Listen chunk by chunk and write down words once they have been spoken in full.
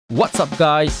What's up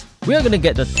guys, we are gonna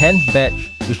get the 10th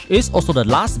badge, which is also the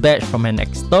last badge from an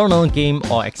external game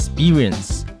or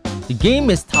experience. The game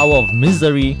is Tower of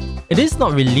Misery. It is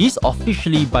not released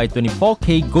officially by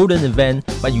 24kGoldn event,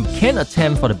 but you can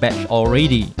attempt for the badge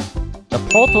already. The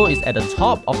portal is at the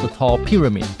top of the tall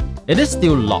pyramid. It is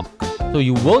still locked, so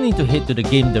you will need to head to the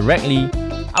game directly.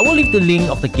 I will leave the link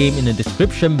of the game in the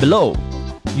description below.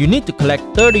 You need to collect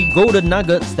 30 golden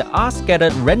nuggets that are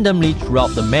scattered randomly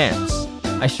throughout the maps.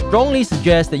 I strongly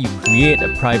suggest that you create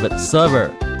a private server.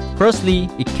 Firstly,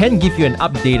 it can give you an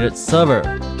updated server.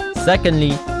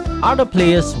 Secondly, other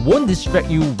players won't distract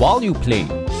you while you play.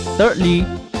 Thirdly,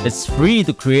 it's free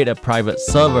to create a private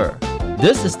server.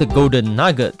 This is the golden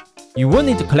nugget. You will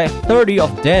need to collect 30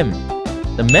 of them.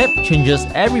 The map changes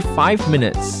every 5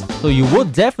 minutes, so you will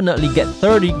definitely get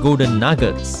 30 golden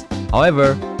nuggets.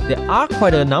 However, there are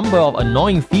quite a number of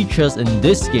annoying features in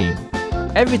this game.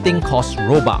 Everything costs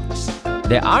Robux.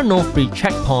 There are no free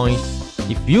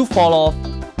checkpoints. If you fall off,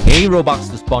 pay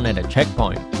Robux to spawn at a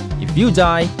checkpoint. If you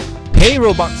die, pay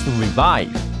Robux to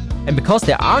revive. And because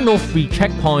there are no free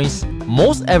checkpoints,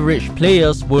 most average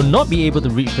players will not be able to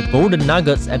reach the golden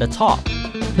nuggets at the top.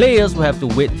 Players will have to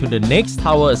wait till the next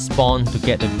tower is spawned to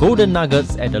get the golden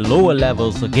nuggets at the lower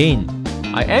levels again.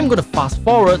 I am going to fast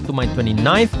forward to my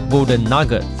 29th golden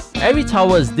nuggets. Every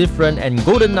tower is different and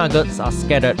golden nuggets are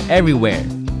scattered everywhere.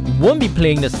 You won't be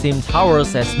playing the same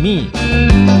towers as me.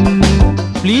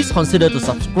 Please consider to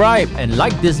subscribe and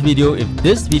like this video if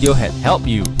this video had helped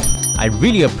you. I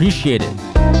really appreciate it.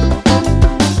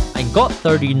 I got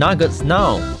 30 nuggets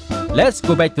now. Let's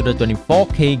go back to the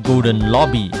 24kGoldn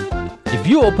lobby. If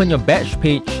you open your badge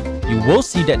page, you will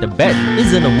see that the badge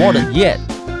isn't awarded yet.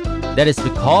 That is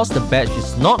because the badge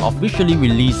is not officially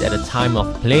released at the time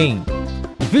of playing.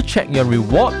 If you check your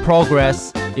reward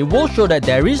progress, it will show that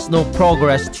there is no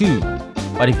progress too.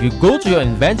 But if you go to your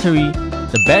inventory,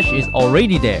 the badge is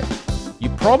already there. You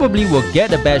probably will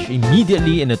get the badge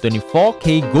immediately in the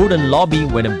 24kGoldn lobby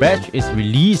when the badge is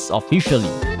released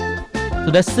officially.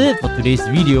 So that's it for today's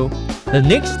video. The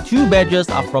next 2 badges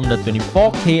are from the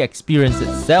 24k experience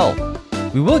itself.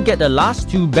 We will get the last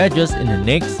 2 badges in the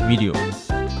next video.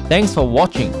 Thanks for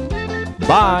watching.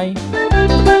 Bye!